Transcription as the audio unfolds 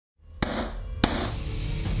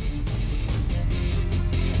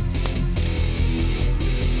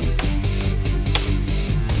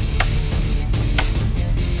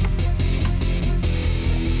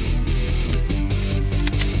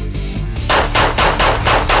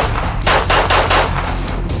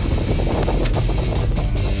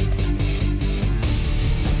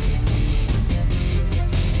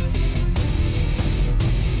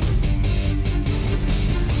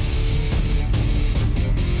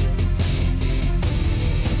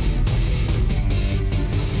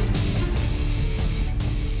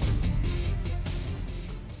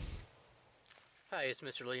it's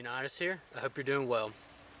Mr. Leonidas here. I hope you're doing well.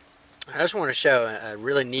 I just want to show a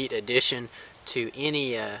really neat addition to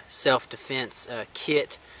any self-defense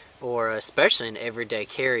kit, or especially an everyday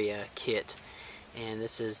carry kit. And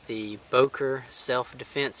this is the Boker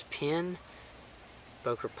self-defense pin,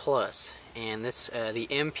 Boker Plus. And this the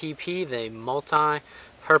MPP, the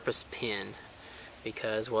multi-purpose pin,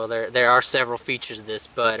 because, well, there are several features of this,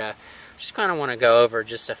 but just kind of want to go over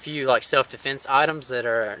just a few like self-defense items that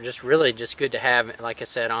are just really just good to have, like I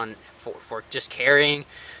said, on for just carrying,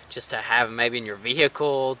 just to have maybe in your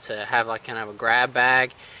vehicle, to have like kind of a grab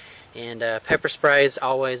bag. And pepper spray is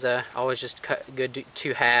always just good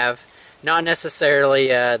to have. Not necessarily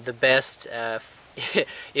the best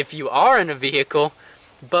if you are in a vehicle,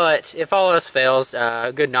 but if all else fails,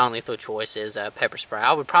 a good non-lethal choice is pepper spray.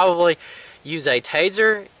 I would probably use a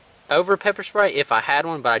taser over pepper spray if I had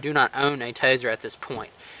one, but I do not own a taser at this point.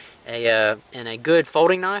 And a good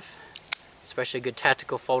folding knife, especially a good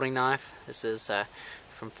tactical folding knife. This is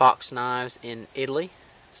from Fox Knives in Italy.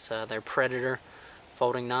 So their Predator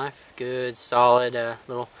folding knife, good solid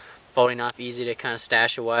little folding knife, easy to kind of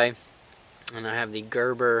stash away. And I have the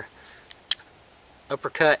Gerber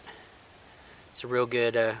uppercut. It's a real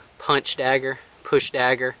good punch dagger, push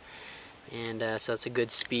dagger, and so it's a good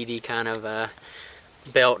speedy kind of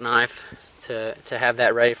belt knife to have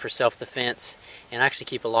that ready for self-defense. And I actually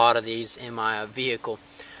keep a lot of these in my vehicle.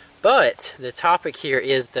 But the topic here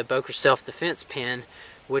is the Boker self-defense pin,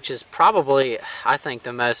 which is probably, I think,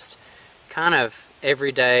 the most kind of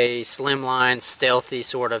everyday, slimline, stealthy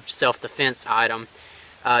sort of self-defense item.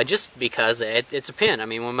 Just because it's a pin. I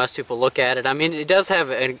mean, when most people look at it, I mean, it does have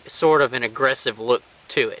a sort of an aggressive look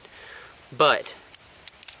to it, but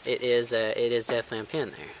it is definitely a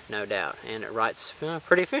pin there, no doubt, and it writes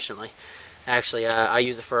pretty efficiently. Actually, I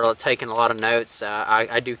use it for taking a lot of notes.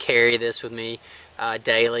 I do carry this with me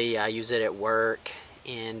daily. I use it at work,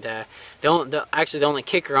 and actually the only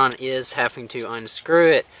kicker on it is having to unscrew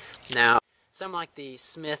it. Now, some like the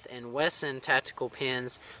Smith & Wesson tactical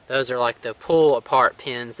pins, those are like the pull apart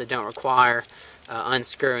pins that don't require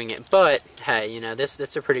unscrewing it. But hey, you know,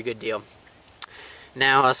 that's a pretty good deal.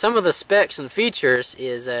 Now, some of the specs and features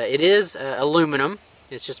is it is aluminum.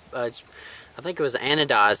 It's just I think it was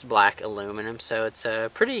anodized black aluminum, so it's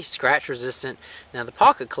pretty scratch resistant. Now, the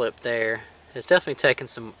pocket clip there has definitely taken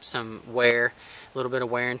some wear, a little bit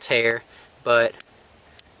of wear and tear, but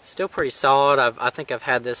still pretty solid. I think I've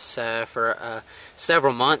had this for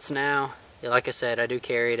several months now. Like I said, I do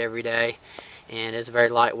carry it every day, and it's very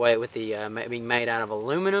lightweight with the being made out of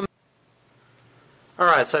aluminum.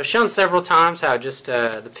 Alright, so I've shown several times how just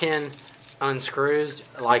the pin unscrews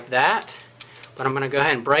like that, but I'm going to go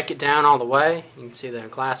ahead and break it down all the way. You can see the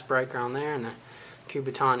glass breaker on there and the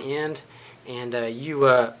Kubotan end, and you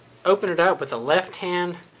open it up with a left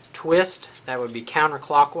hand twist. That would be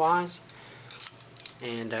counterclockwise.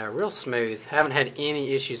 And real smooth. Haven't had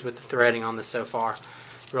any issues with the threading on this so far.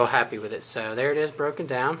 Real happy with it. So there it is, broken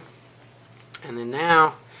down. And then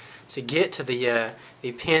now, to get to the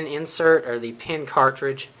pin insert or the pin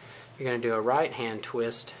cartridge, you're going to do a right hand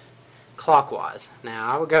twist clockwise.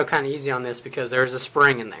 Now I would go kind of easy on this because there's a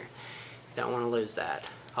spring in there. You don't want to lose that.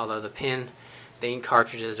 Although the ink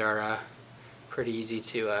cartridges are pretty easy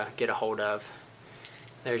to get a hold of.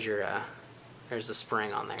 There's your there's a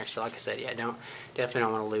spring on there, so like I said, yeah, definitely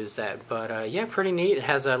don't want to lose that. But yeah, pretty neat. It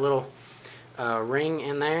has a little ring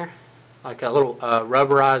in there, like a little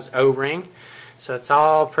rubberized O-ring. So it's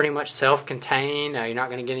all pretty much self-contained. You're not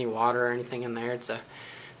going to get any water or anything in there. It's a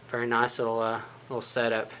very nice little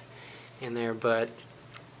setup in there. But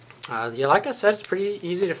yeah, like I said, it's pretty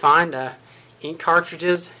easy to find ink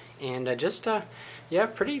cartridges, and yeah,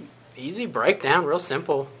 pretty easy breakdown, real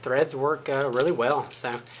simple. Threads work really well.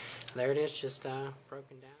 So there it is, just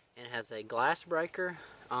broken down. And it has a glass breaker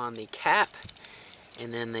on the cap,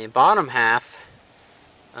 and then the bottom half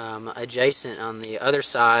adjacent on the other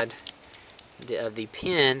side of the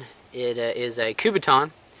pin, it is a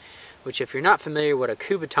Kubotan, which, if you're not familiar what a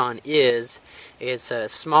Kubotan is, it's a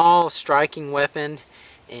small striking weapon,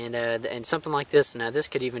 and something like this. Now this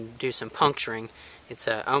could even do some puncturing. It's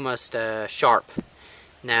almost sharp.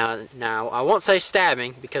 Now I won't say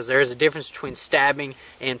stabbing, because there is a difference between stabbing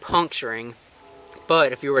and puncturing.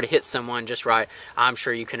 But if you were to hit someone just right, I'm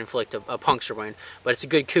sure you can inflict a puncture wound. But it's a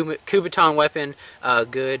good Kubotan weapon,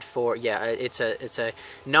 good for, yeah, it's a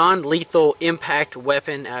non-lethal impact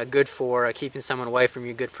weapon, good for keeping someone away from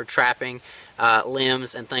you, good for trapping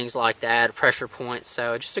limbs and things like that, pressure points.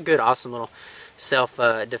 So just a good, awesome little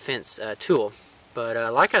self-defense tool.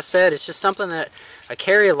 But like I said, it's just something that I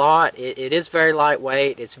carry a lot. It is very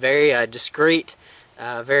lightweight. It's very discreet,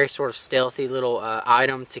 very sort of stealthy little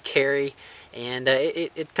item to carry. and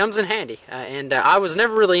it comes in handy. And I was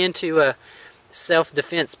never really into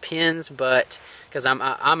self-defense pins, but because I'm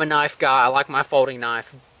a knife guy, I like my folding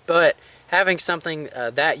knife, but having something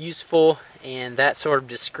that useful and that sort of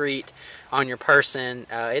discreet on your person,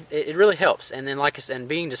 it really helps. And then, like I said, and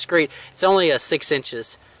being discreet, it's only 6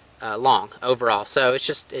 inches long overall, so it's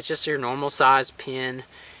just your normal size pin,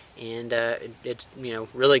 and it's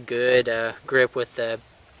really good grip with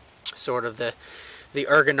sort of the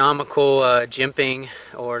ergonomical jimping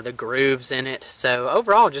or the grooves in it. So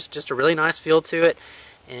overall, just a really nice feel to it,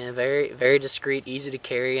 and very discreet, easy to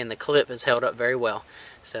carry, and the clip is held up very well.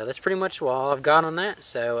 So that's pretty much all I've got on that.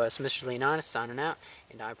 So it's Mr. Leonidas signing out,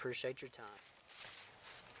 and I appreciate your time.